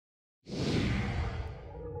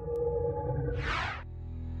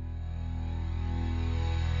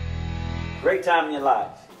Great time in your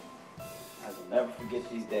life. I will never forget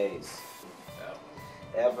these days.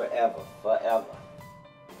 Ever, ever, forever.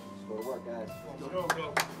 Let's go to work, guys. Let's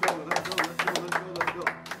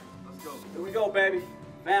go. Here we go, baby.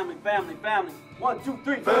 Family, family, family. 1, 2,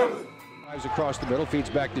 3, family. Drives across the middle, feeds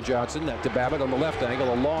back to Johnson, to Babbitt on the left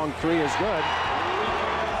angle. A long three is good.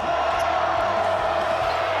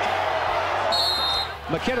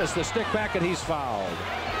 McInnes, the stick back, and he's fouled.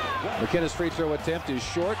 McInnes' free throw attempt is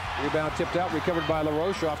short. Rebound tipped out, recovered by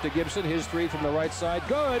LaRoche. Off to Gibson. His three from the right side.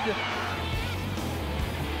 Good.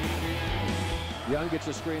 Young gets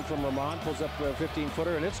a screen from Lamont, pulls up a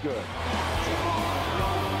 15-footer, and it's good.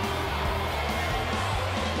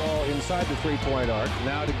 Ball inside the three-point arc.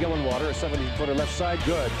 Now to Gillenwater, a 17-footer left side.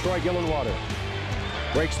 Good. Troy Gillenwater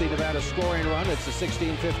breaks the Nevada scoring run. It's a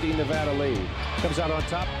 16-15 Nevada lead. Comes out on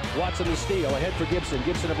top. Watson the steal. Ahead for Gibson.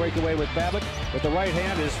 Gibson a breakaway with Babbitt. With the right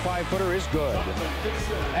hand, his 5-footer is good.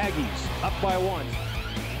 Aggies up by 1.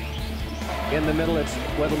 In the middle, it's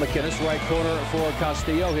Wendell McInnes. Right corner for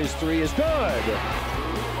Castillo. His three is good.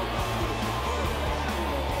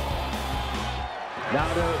 Now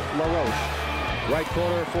to LaRoche. Right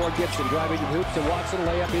corner for Gibson. Driving to hoop to Watson.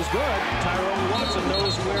 Layup is good. Tyrone Watson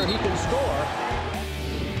knows where he can score.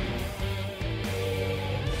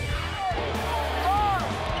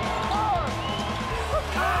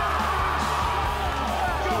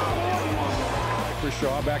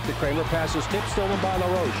 Shaw back to Kramer, passes tip, stolen by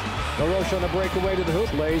LaRoche. LaRoche on the breakaway to the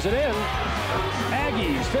hoop, lays it in.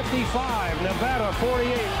 Aggies 55, Nevada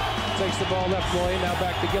 48. Takes the ball left lane, now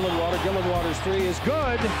back to Gillenwater. Gillenwater's three is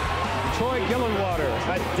good. Troy Gillenwater,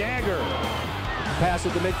 a dagger. Pass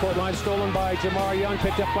at the midcourt line, stolen by Jamar Young,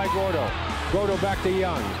 picked up by Gordo. Gordo back to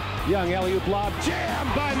Young. Young, alley-oop lob, jammed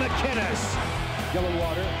by McInnes.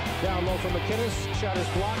 Gillenwater down low for McInnes. Shot is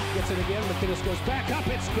blocked. Gets it again. McInnes goes back up.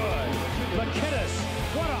 It's good. McInnes,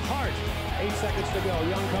 what a heart. 8 seconds to go.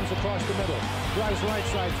 Young comes across the middle. Drives right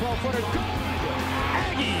side. 12-footer. Good.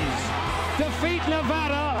 Aggies defeat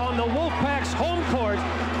Nevada on the Wolfpack's home court,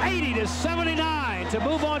 80-79, to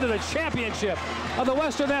move on to the championship of the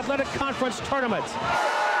Western Athletic Conference tournament.